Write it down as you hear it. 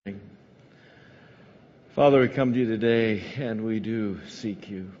Father, we come to you today and we do seek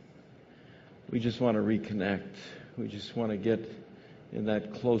you. We just want to reconnect. We just want to get in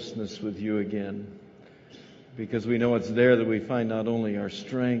that closeness with you again, because we know it's there that we find not only our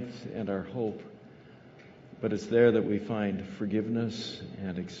strength and our hope, but it's there that we find forgiveness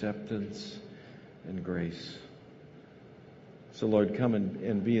and acceptance and grace. So Lord, come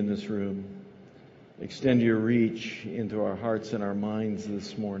and be in this room. Extend your reach into our hearts and our minds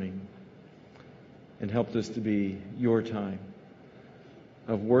this morning, and help this to be your time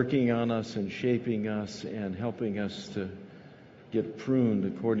of working on us and shaping us and helping us to get pruned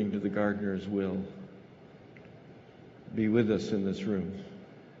according to the gardener's will. Be with us in this room,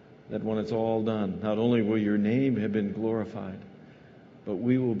 that when it's all done, not only will your name have been glorified, but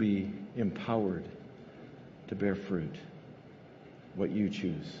we will be empowered to bear fruit, what you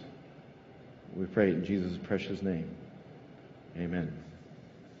choose. We pray it in Jesus' precious name. Amen.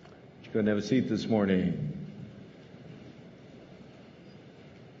 Go and have a seat this morning.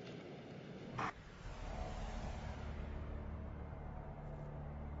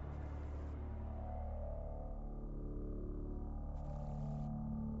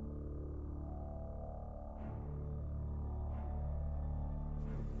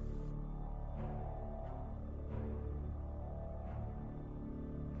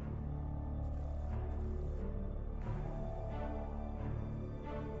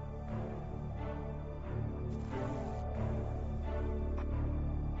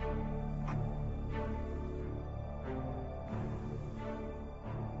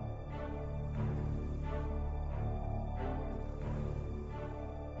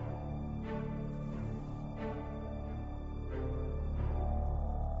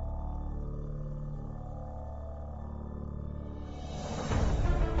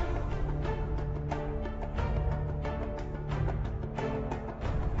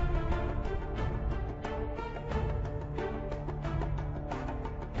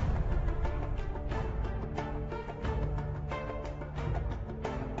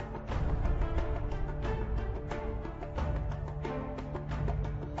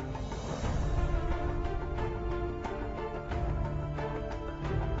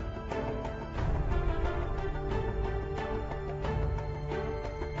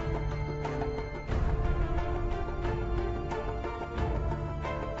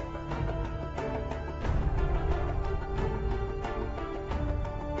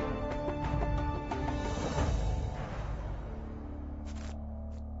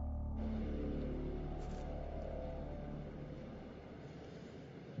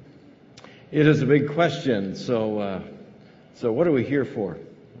 It is a big question. So what are we here for?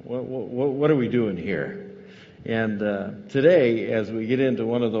 What are we doing here? And today, as we get into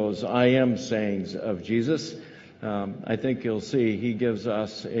one of those I am sayings of Jesus, I think you'll see he gives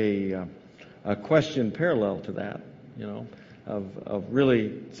us a question parallel to that, of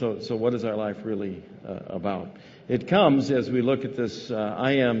really, so what is our life really about? It comes as we look at this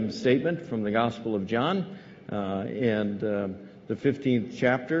I am statement from the Gospel of John, and the 15th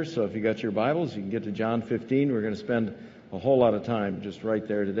chapter. So if you got your Bibles, you can get to John 15. We're going to spend a whole lot of time just right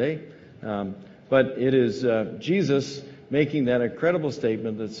there today. But it is Jesus making that incredible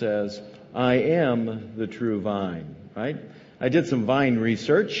statement that says, I am the true vine, right? I did some vine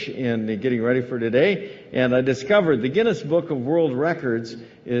research in getting ready for today, and I discovered the Guinness Book of World Records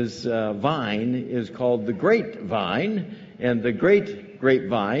is vine is called the grapevine, and the great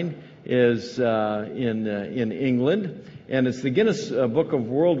grapevine is in England. And it's the Guinness Book of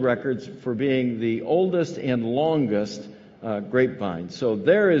World Records for being the oldest and longest grapevine. So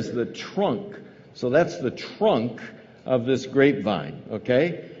there is the trunk. So that's the trunk of this grapevine,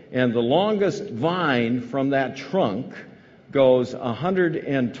 okay? And the longest vine from that trunk goes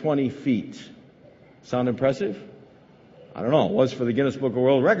 120 feet. Sound impressive? I don't know. It was for the Guinness Book of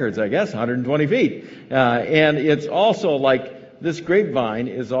World Records, I guess, 120 feet. And it's also like, this grapevine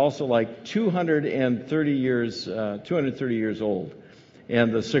is also like 230 years old.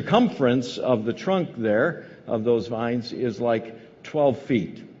 And the circumference of the trunk there, of those vines, is like 12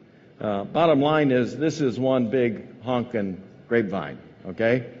 feet. Bottom line is, this is one big honkin' grapevine,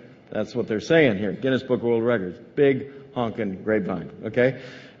 okay? That's what they're saying here. Guinness Book of World Records. Big honkin' grapevine, okay?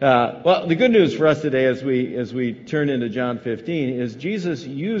 Well, the good news for us today as we turn into John 15 is Jesus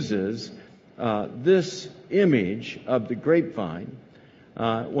uses this image of the grapevine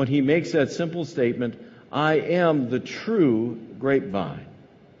when he makes that simple statement, I am the true grapevine.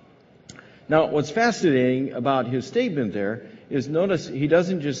 Now, what's fascinating about his statement there is, notice he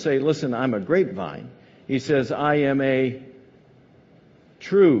doesn't just say, listen, I'm a grapevine. He says, I am a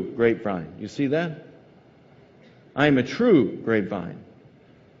true grapevine. You see that? I am a true grapevine.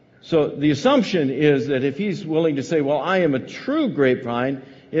 So the assumption is that if he's willing to say, well, I am a true grapevine,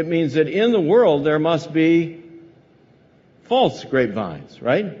 it means that in the world there must be false grapevines,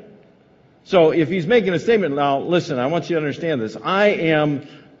 right? So if he's making a statement, now listen, I want you to understand this. I am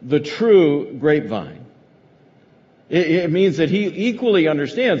the true grapevine. It means that he equally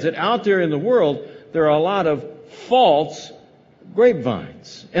understands that out there in the world, there are a lot of false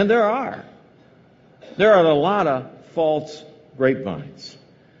grapevines. And there are. There are a lot of false grapevines.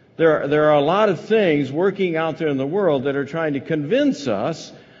 There are a lot of things working out there in the world that are trying to convince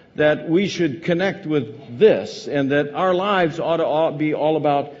us that we should connect with this and that our lives ought to be all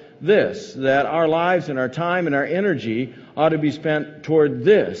about this, that our lives and our time and our energy ought to be spent toward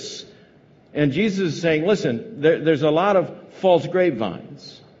this. And Jesus is saying, listen, there's a lot of false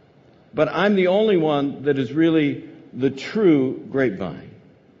grapevines, but I'm the only one that is really the true grapevine.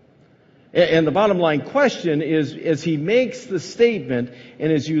 And the bottom line question is, as he makes the statement,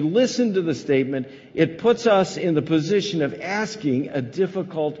 and as you listen to the statement, it puts us in the position of asking a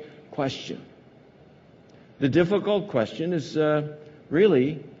difficult question. The difficult question is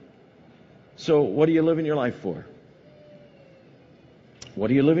really, so what do you live in your life for? What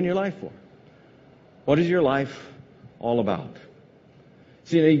do you live in your life for? What is your life all about?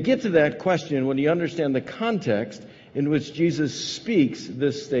 See, now you get to that question when you understand the context in which Jesus speaks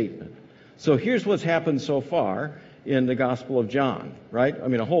this statement. So here's what's happened so far in the Gospel of John, right? I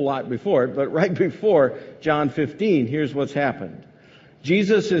mean, a whole lot before it, but right before John 15, here's what's happened.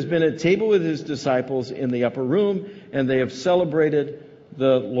 Jesus has been at table with his disciples in the upper room, and they have celebrated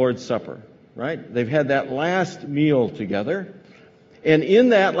the Lord's Supper, right? They've had that last meal together. And in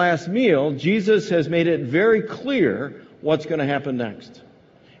that last meal, Jesus has made it very clear what's going to happen next.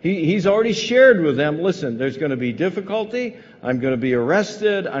 He's already shared with them, listen, there's going to be difficulty. I'm going to be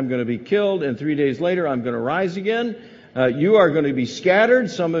arrested. I'm going to be killed. And 3 days later, I'm going to rise again. You are going to be scattered.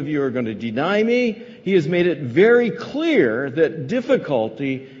 Some of you are going to deny me. He has made it very clear that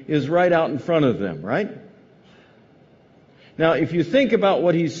difficulty is right out in front of them, right? Now, if you think about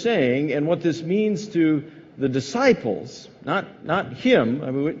what he's saying and what this means to the disciples, not him,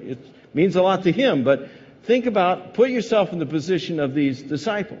 I mean, it means a lot to him, but put yourself in the position of these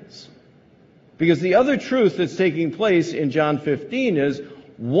disciples. Because the other truth that's taking place in John 15 is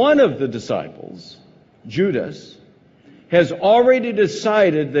one of the disciples, Judas, has already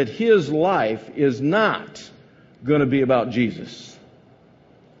decided that his life is not going to be about Jesus.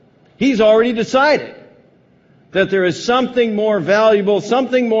 He's already decided that there is something more valuable,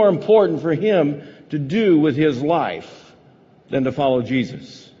 something more important for him to do with his life than to follow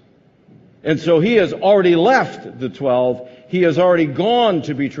Jesus. And so he has already left the 12. He has already gone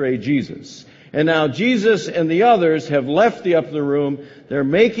to betray Jesus. And now Jesus and the others have left the upper room. They're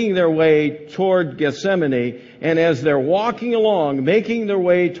making their way toward Gethsemane. And as they're walking along, making their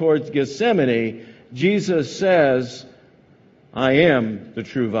way towards Gethsemane, Jesus says, I am the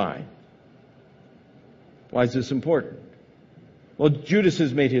true vine. Why is this important? Well, Judas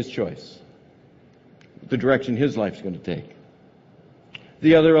has made his choice. The direction his life's going to take.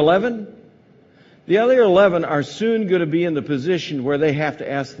 The other 11? The other 11 are soon going to be in the position where they have to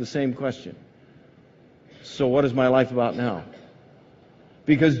ask the same question. So what is my life about now?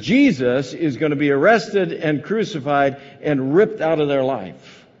 Because Jesus is going to be arrested and crucified and ripped out of their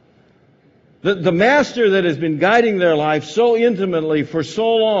life. The master that has been guiding their life so intimately for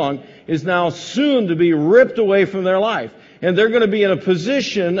so long is now soon to be ripped away from their life. And they're going to be in a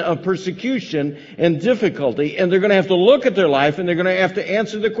position of persecution and difficulty. And they're going to have to look at their life and they're going to have to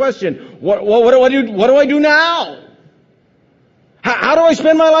answer the question, what do I do? What do I do now? How do I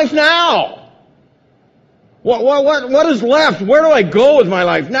spend my life now? What is left? Where do I go with my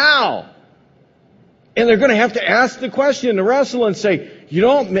life now? And they're going to have to ask the question, to wrestle and say,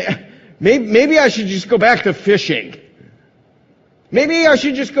 maybe I should just go back to fishing. Maybe I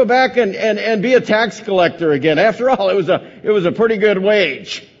should just go back and be a tax collector again. After all, it was a pretty good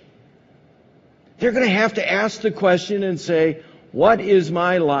wage. They're going to have to ask the question and say, what is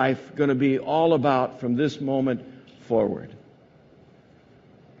my life going to be all about from this moment forward?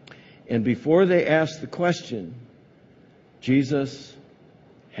 And before they ask the question, Jesus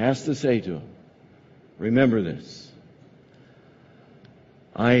has to say to them, remember this,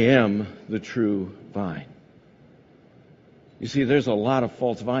 I am the true vine. You see, there's a lot of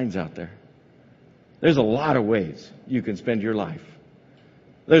false vines out there. There's a lot of ways you can spend your life.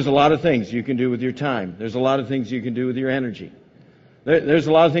 There's a lot of things you can do with your time. There's a lot of things you can do with your energy. There's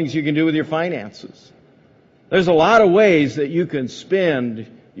a lot of things you can do with your finances. There's a lot of ways that you can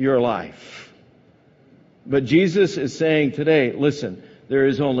spend your life. But Jesus is saying today, listen, there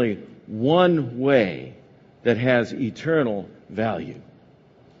is only one way that has eternal value.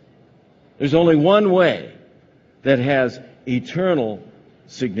 There's only one way that has eternal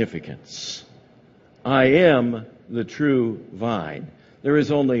significance. I am the true vine. There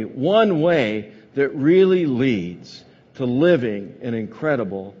is only one way that really leads to living an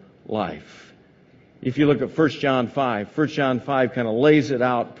incredible life. If you look at 1 John 5, 1 John 5 kind of lays it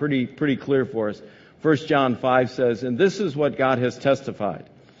out pretty clear for us. 1 John 5 says, and this is what God has testified.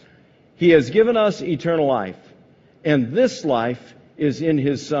 He has given us eternal life, and this life is in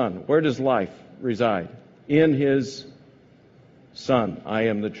His Son. Where does life reside? In His Son. I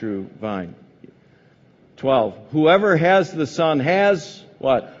am the true vine. 12. Whoever has the Son has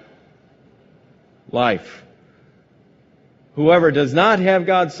what? Life. Whoever does not have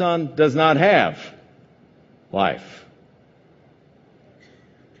God's Son does not have life.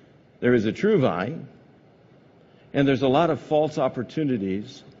 There is a true vine, and there's a lot of false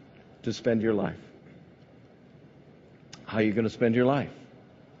opportunities to spend your life. How are you going to spend your life?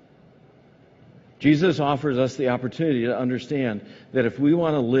 Jesus offers us the opportunity to understand that if we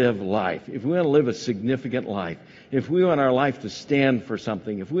want to live life, if we want to live a significant life, if we want our life to stand for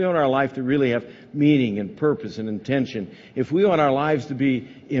something, if we want our life to really have meaning and purpose and intention, if we want our lives to be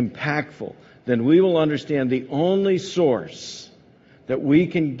impactful, then we will understand the only source that we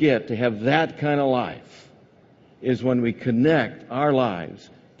can get to have that kind of life is when we connect our lives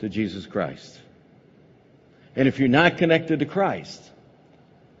to Jesus Christ. And if you're not connected to Christ,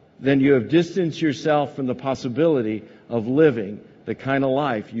 then you have distanced yourself from the possibility of living the kind of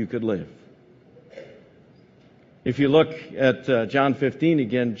life you could live. If you look at John 15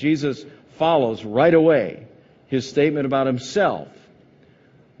 again, Jesus follows right away His statement about Himself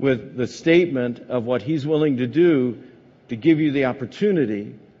with the statement of what He's willing to do to give you the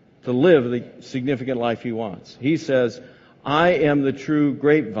opportunity to live the significant life He wants. He says, I am the true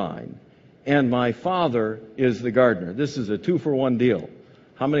grapevine, and my Father is the gardener. This is a 2-for-1 deal.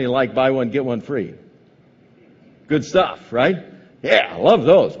 How many like buy one, get one free? Good stuff, right? Yeah, I love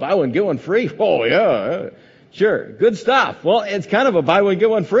those. Buy one, get one free? Oh, yeah. Sure. Good stuff. Well, it's kind of a buy one,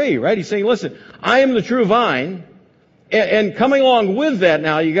 get one free, right? He's saying, listen, I am the true vine. And coming along with that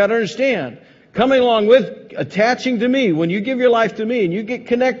now, you got to understand, coming along with attaching to me, when you give your life to me and you get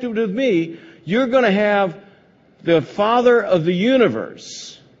connected with me, you're going to have the Father of the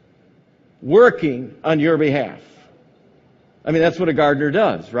universe working on your behalf. I mean, that's what a gardener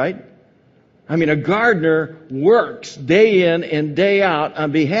does, right? I mean, a gardener works day in and day out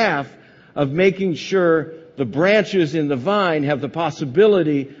on behalf of making sure the branches in the vine have the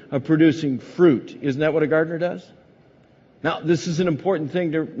possibility of producing fruit. Isn't that what a gardener does? Now, this is an important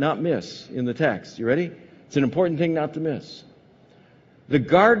thing to not miss in the text. You ready? It's an important thing not to miss. The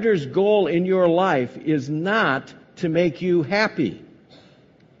gardener's goal in your life is not to make you happy.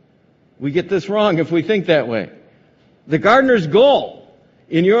 We get this wrong if we think that way. The gardener's goal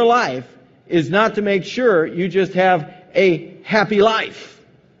in your life is not to make sure you just have a happy life.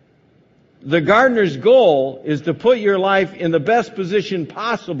 The gardener's goal is to put your life in the best position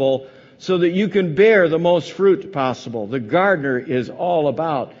possible so that you can bear the most fruit possible. The gardener is all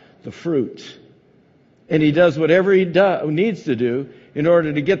about the fruit. And he does whatever he needs to do in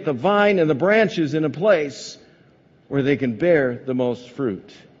order to get the vine and the branches in a place where they can bear the most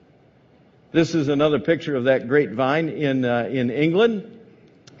fruit. This is another picture of that great vine in England.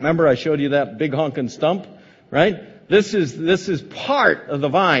 Remember I showed you that big honking stump, right? This is part of the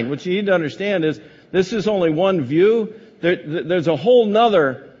vine. What you need to understand is this is only one view. There's a whole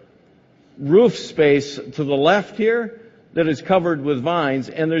nother roof space to the left here that is covered with vines,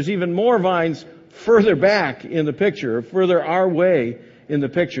 and there's even more vines further back in the picture, further our way in the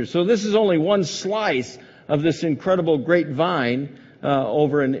picture. So this is only one slice of this incredible great vine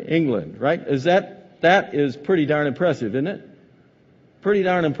over in England, right? That is pretty darn impressive, isn't it? Pretty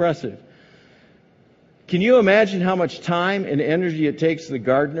darn impressive. Can you imagine how much time and energy it takes the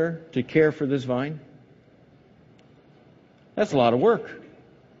gardener to care for this vine? That's a lot of work.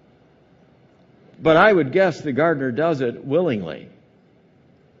 But I would guess the gardener does it willingly.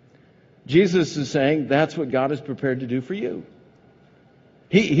 Jesus is saying that's what God is prepared to do for you.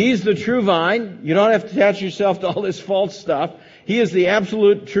 He's the true vine. You don't have to attach yourself to all this false stuff. He is the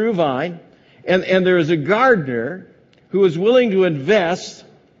absolute true vine. And there is a gardener who is willing to invest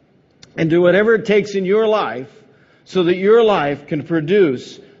and do whatever it takes in your life so that your life can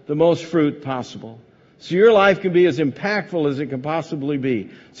produce the most fruit possible. So your life can be as impactful as it can possibly be.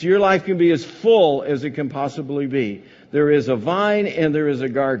 So your life can be as full as it can possibly be. There is a vine and there is a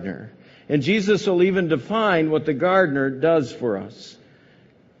gardener. And Jesus will even define what the gardener does for us.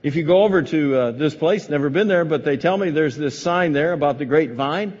 If you go over to this place, never been there, but they tell me there's this sign there about the great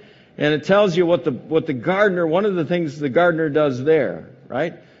vine, and it tells you what the gardener, one of the things the gardener does there,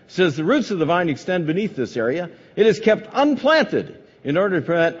 right? It says the roots of the vine extend beneath this area. It is kept unplanted in order to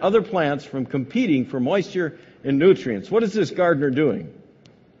prevent other plants from competing for moisture and nutrients. What is this gardener doing?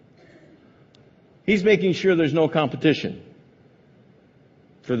 He's making sure there's no competition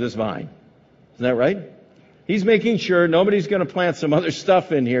for this vine. Isn't that right? He's making sure nobody's going to plant some other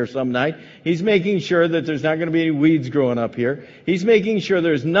stuff in here some night. He's making sure that there's not going to be any weeds growing up here. He's making sure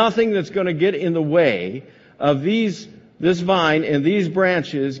there's nothing that's going to get in the way of this vine and these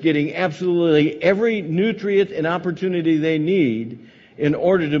branches getting absolutely every nutrient and opportunity they need in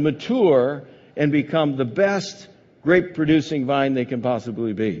order to mature and become the best grape-producing vine they can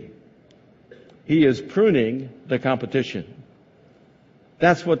possibly be. He is pruning the competition.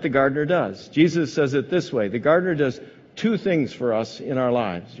 That's what the gardener does. Jesus says it this way. The gardener does two things for us in our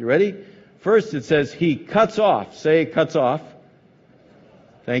lives. You ready? First, it says he cuts off. Say, cuts off.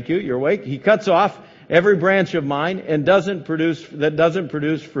 Thank you. You're awake. He cuts off every branch of mine and doesn't produce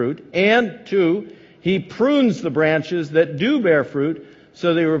fruit. And two, he prunes the branches that do bear fruit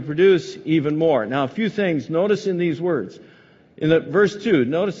so they will produce even more. Now, a few things. Notice in these words. In verse 2,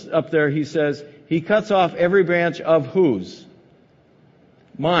 notice up there he says, he cuts off every branch of whose?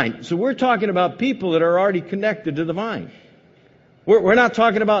 Mine. So we're talking about people that are already connected to the vine. We're not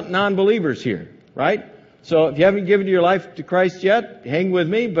talking about non-believers here, right? So if you haven't given your life to Christ yet, hang with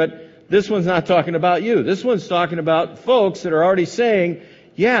me, but this one's not talking about you. This one's talking about folks that are already saying,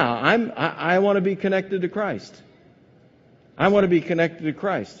 yeah, I want to be connected to Christ. I want to be connected to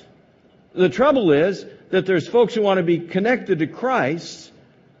Christ. The trouble is that there's folks who want to be connected to Christ,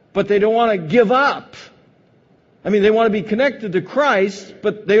 but they don't want to give up. I mean, they want to be connected to Christ,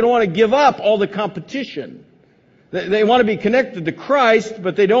 but they don't want to give up all the competition. They want to be connected to Christ,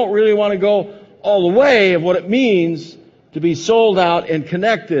 but they don't really want to go all the way of what it means to be sold out and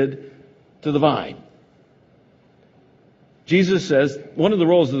connected to the vine. Jesus says one of the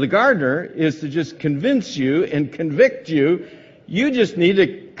roles of the gardener is to just convince you and convict you. You just need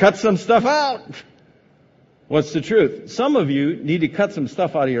to cut some stuff out. What's the truth? Some of you need to cut some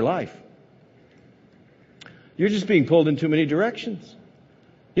stuff out of your life. You're just being pulled in too many directions.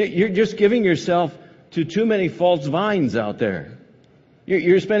 You're just giving yourself to too many false vines out there.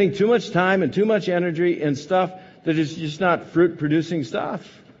 You're spending too much time and too much energy in stuff that is just not fruit-producing stuff.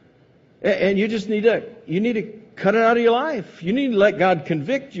 And you just need to cut it out of your life. You need to let God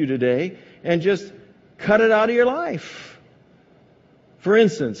convict you today and just cut it out of your life. For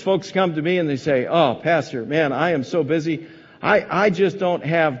instance, folks come to me and they say, oh, Pastor, man, I am so busy. I just don't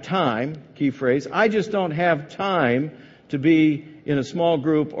have time, key phrase, I just don't have time to be in a small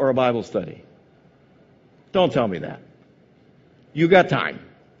group or a Bible study. Don't tell me that. You got time.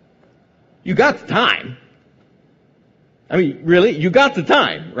 You got the time. I mean, really, you got the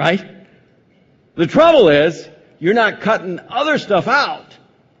time, right? The trouble is, you're not cutting other stuff out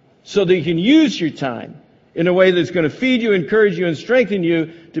so that you can use your time in a way that's going to feed you, encourage you, and strengthen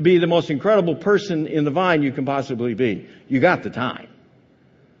you to be the most incredible person in the vine you can possibly be. You got the time.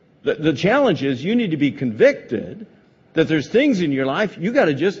 The challenge is you need to be convicted that there's things in your life you got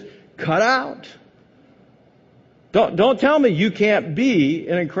to just cut out. Don't tell me you can't be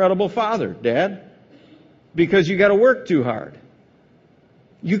an incredible father, Dad, because you got to work too hard.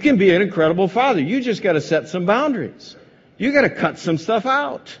 You can be an incredible father. You just got to set some boundaries. You got to cut some stuff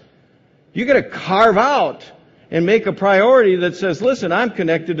out. You got to carve out and make a priority that says, listen, I'm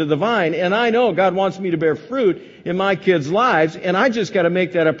connected to the vine, and I know God wants me to bear fruit in my kids' lives, and I just got to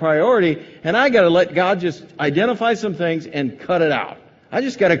make that a priority, and I got to let God just identify some things and cut it out. I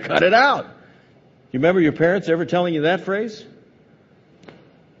just got to cut it out. You remember your parents ever telling you that phrase?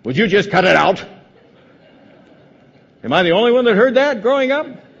 Would you just cut it out? Am I the only one that heard that growing up?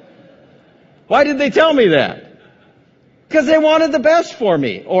 Why did they tell me that? Because they wanted the best for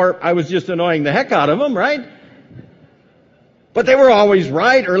me. Or I was just annoying the heck out of them, right? But they were always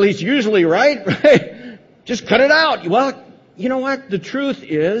right, or at least usually right. Just cut it out. Well, you know what? The truth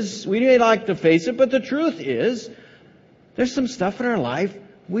is, we may like to face it, but the truth is, there's some stuff in our life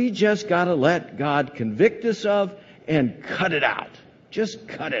we just got to let God convict us of and cut it out. Just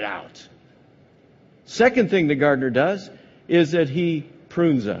cut it out. Second thing the gardener does is that he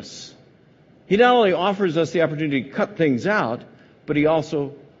prunes us. He not only offers us the opportunity to cut things out, but he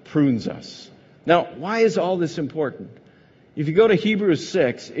also prunes us. Now, why is all this important? If you go to Hebrews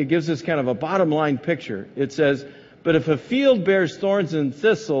 6, it gives us kind of a bottom line picture. It says, but if a field bears thorns and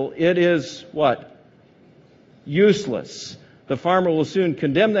thistle, it is what? Useless. The farmer will soon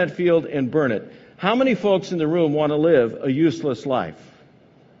condemn that field and burn it. How many folks in the room want to live a useless life?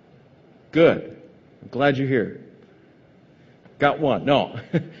 Good. I'm glad you're here. Got one. No.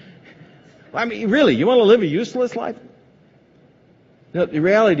 I mean, really, you want to live a useless life? Now, the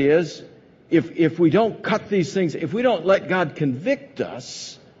reality is, if we don't cut these things, if we don't let God convict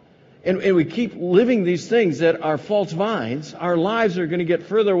us, and we keep living these things that are false vines, our lives are going to get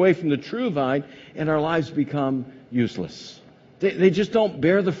further away from the true vine, and our lives become useless. They just don't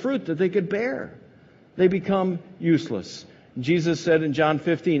bear the fruit that they could bear. They become useless. Jesus said in John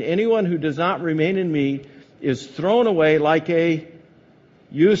 15, anyone who does not remain in me is thrown away like a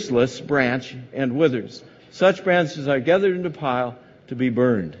useless branch and withers. Such branches are gathered into a pile to be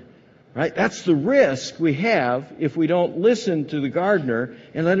burned. Right? That's the risk we have if we don't listen to the gardener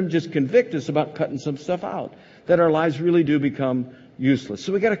and let him just convict us about cutting some stuff out. That our lives really do become useless.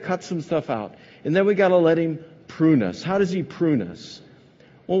 So we got to cut some stuff out. And then we got to let him prune us. How does he prune us?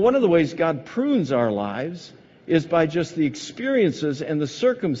 Well, one of the ways God prunes our lives is by just the experiences and the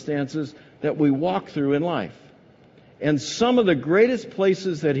circumstances that we walk through in life. And some of the greatest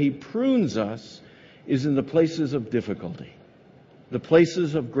places that he prunes us is in the places of difficulty. The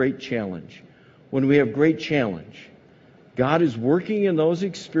places of great challenge. When we have great challenge, God is working in those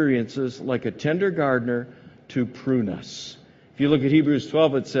experiences like a tender gardener to prune us. If you look at Hebrews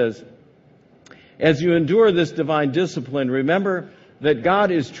 12, it says, as you endure this divine discipline, remember that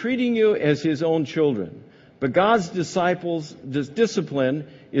God is treating you as his own children. But God's discipline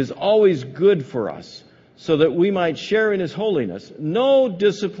is always good for us, so that we might share in his holiness. No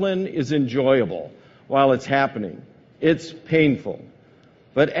discipline is enjoyable while it's happening. It's painful.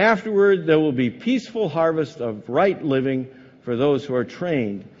 But afterward, there will be peaceful harvest of right living for those who are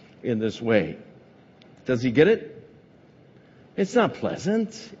trained in this way. Does he get it? It's not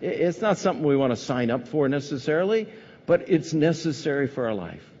pleasant. It's not something we want to sign up for necessarily, but it's necessary for our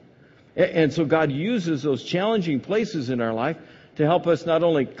life. And so God uses those challenging places in our life to help us not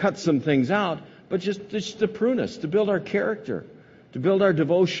only cut some things out, but just to prune us, to build our character, to build our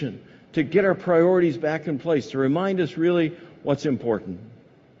devotion, to get our priorities back in place, to remind us really what's important.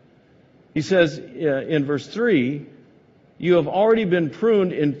 He says in verse 3, you have already been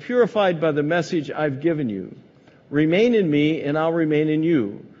pruned and purified by the message I've given you. Remain in me and I'll remain in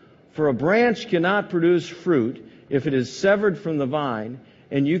you. For a branch cannot produce fruit if it is severed from the vine,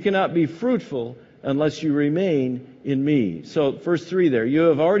 and you cannot be fruitful unless you remain in me. So verse 3 there, you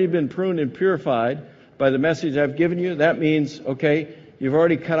have already been pruned and purified by the message I've given you. That means, okay, you've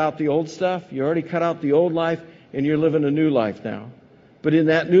already cut out the old stuff, you already cut out the old life, and you're living a new life now. But in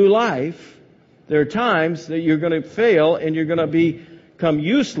that new life, there are times that you're going to fail and you're going to become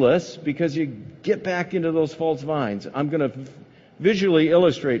useless because you get back into those false vines. I'm going to visually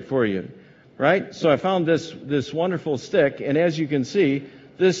illustrate for you, right? So I found this wonderful stick, and as you can see,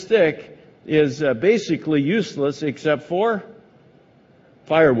 this stick is basically useless except for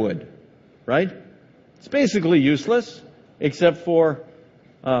firewood, right? It's basically useless except for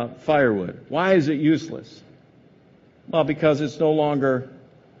firewood. Why is it useless? Well, because it's no longer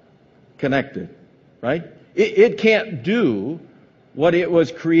connected, right? It can't do what it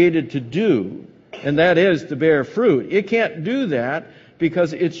was created to do, and that is to bear fruit. It can't do that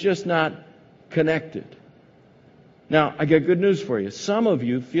because it's just not connected. Now, I got good news for you. Some of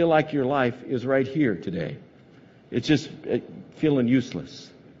you feel like your life is right here today. It's just feeling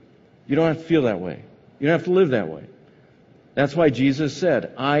useless. You don't have to feel that way. You don't have to live that way. That's why Jesus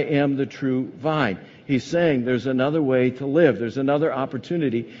said, I am the true vine. He's saying there's another way to live. There's another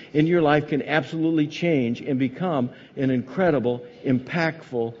opportunity, and your life can absolutely change and become an incredible,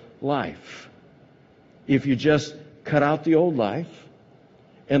 impactful life. If you just cut out the old life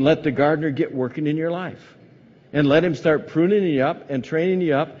and let the gardener get working in your life. And let him start pruning you up and training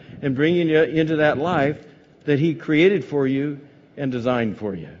you up and bringing you into that life that he created for you and designed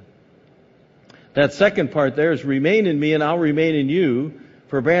for you. That second part there is remain in me and I'll remain in you.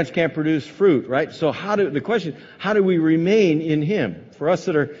 For a branch can't produce fruit, right? So the question, how do we remain in him? For us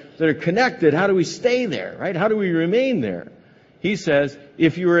that are connected, how do we stay there, right? How do we remain there? He says,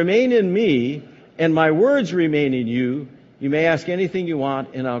 if you remain in me and my words remain in you, you may ask anything you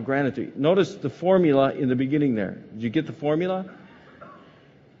want and I'll grant it to you. Notice the formula in the beginning there. Did you get the formula?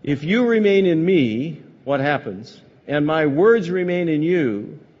 If you remain in me, what happens? And my words remain in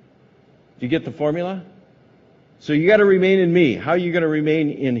you. Do you get the formula? So you got to remain in me. How are you going to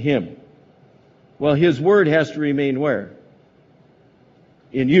remain in him? Well, his word has to remain where?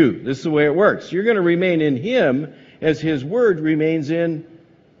 In you. This is the way it works. You're going to remain in him as his word remains in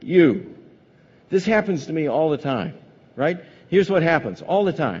you. This happens to me all the time, right? Here's what happens all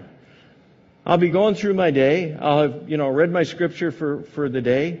the time. I'll be going through my day. I'll have, read my scripture for the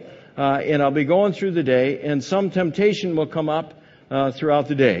day, and I'll be going through the day, and some temptation will come up throughout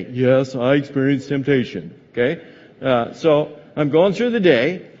the day. Yes, I experience temptation. Okay? So I'm going through the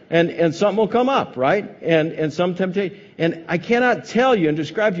day, and something will come up, right? And some temptation. And I cannot tell you and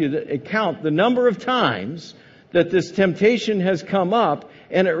describe to you count the number of times that this temptation has come up,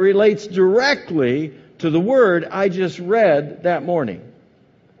 and it relates directly to the word I just read that morning,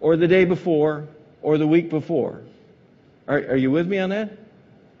 or the day before, or the week before. Are you with me on that?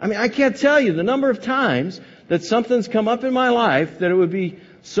 I mean, I can't tell you the number of times that something's come up in my life that it would be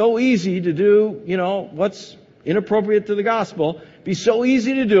so easy to do, what's inappropriate to the gospel. Be so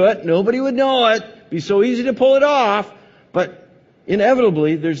easy to do it. Nobody would know it. Be so easy to pull it off. But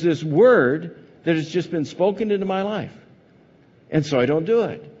inevitably, there's this word that has just been spoken into my life. And so I don't do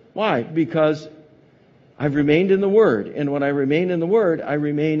it. Why? Because I've remained in the Word. And when I remain in the Word, I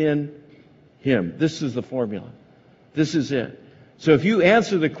remain in Him. This is the formula. This is it. So if you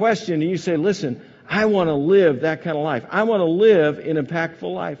answer the question and you say, listen, I want to live that kind of life. I want to live an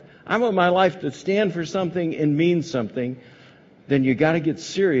impactful life. I want my life to stand for something and mean something. Then you got to get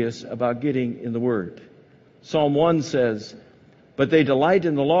serious about getting in the Word. Psalm 1 says, but they delight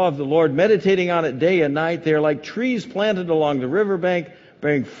in the law of the Lord, meditating on it day and night. They are like trees planted along the riverbank,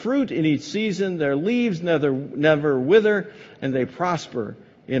 bearing fruit in each season. Their leaves never wither, and they prosper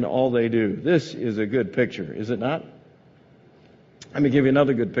in all they do. This is a good picture, is it not? Let me give you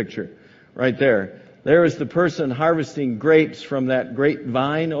another good picture right there. There is the person harvesting grapes from that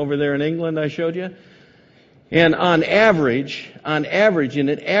grapevine over there in England I showed you. And on average, in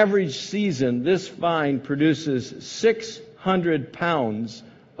an average season, this vine produces 600 pounds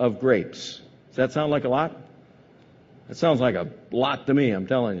of grapes. Does that sound like a lot? That sounds like a lot to me, I'm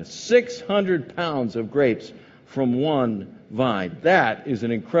telling you. 600 pounds of grapes from one vine. That is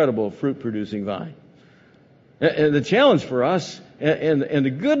an incredible fruit-producing vine. And the challenge for us, and the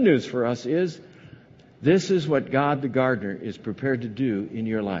good news for us is, this is what God the gardener is prepared to do in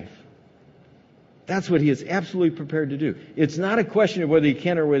your life. That's what He is absolutely prepared to do. It's not a question of whether He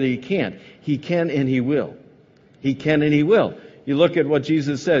can or whether He can't. He can and He will. He can and He will. You look at what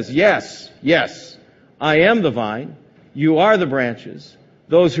Jesus says. Yes, I am the vine. You are the branches.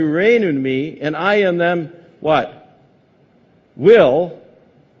 Those who reign in me, and I in them, what? Will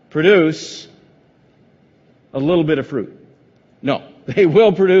produce a little bit of fruit. No, they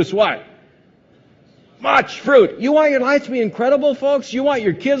will produce what? Much fruit. You want your life to be incredible, folks? You want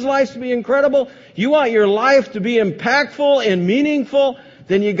your kids' lives to be incredible? You want your life to be impactful and meaningful?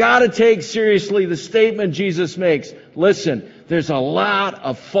 Then you got to take seriously the statement Jesus makes. Listen, there's a lot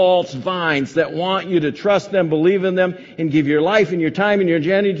of false vines that want you to trust them, believe in them, and give your life and your time and your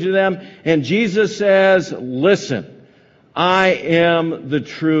energy to them. And Jesus says, listen, I am the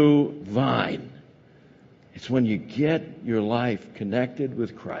true vine. It's when you get your life connected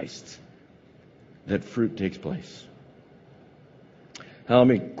with Christ that fruit takes place. Now, let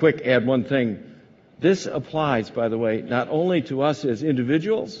me quick add one thing. This applies, by the way, not only to us as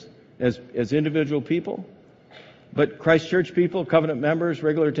individuals, as individual people, but Christ Church people, covenant members,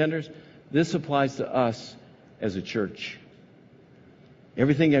 regular attenders. This applies to us as a church.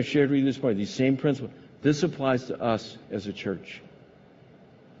 Everything I've shared with you this morning, these same principles, this applies to us as a church.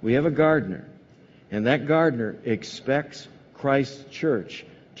 We have a gardener, and that gardener expects Christ's church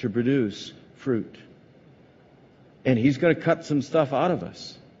to produce fruit. And He's going to cut some stuff out of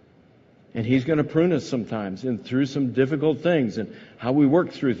us. And He's going to prune us sometimes and through some difficult things and how we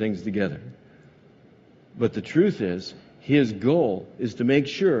work through things together. But the truth is, His goal is to make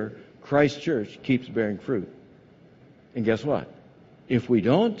sure Christ's church keeps bearing fruit. And guess what? If we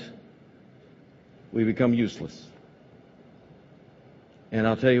don't, we become useless. And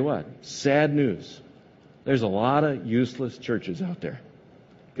I'll tell you what, sad news. There's a lot of useless churches out there.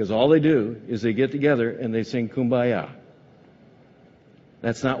 Because all they do is they get together and they sing Kumbaya.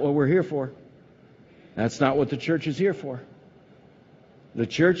 That's not what we're here for. That's not what the church is here for. The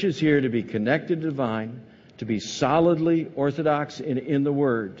church is here to be connected to the vine, to be solidly orthodox in the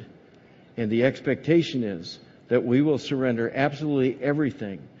Word. And the expectation is that we will surrender absolutely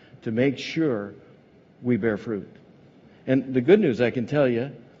everything to make sure we bear fruit. And the good news I can tell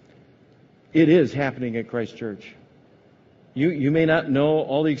you, it is happening at Christ Church. You may not know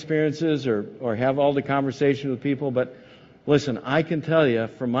all the experiences or have all the conversation with people, but listen, I can tell you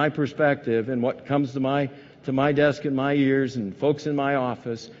from my perspective and what comes to my desk and my ears and folks in my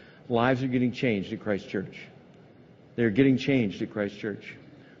office, lives are getting changed at Christ Church. They're getting changed at Christ Church.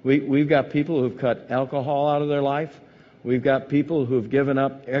 We've got people who've cut alcohol out of their life. We've got people who've given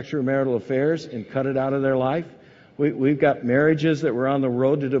up extramarital affairs and cut it out of their life. We've got marriages that were on the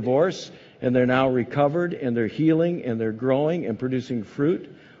road to divorce, and they're now recovered, and they're healing, and they're growing and producing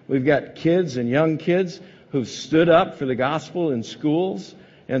fruit. We've got kids and young kids who've stood up for the gospel in schools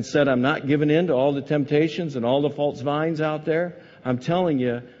and said, I'm not giving in to all the temptations and all the false vines out there. I'm telling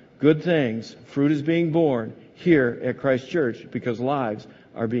you, good things, fruit is being born here at Christ Church because lives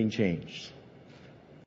are being changed.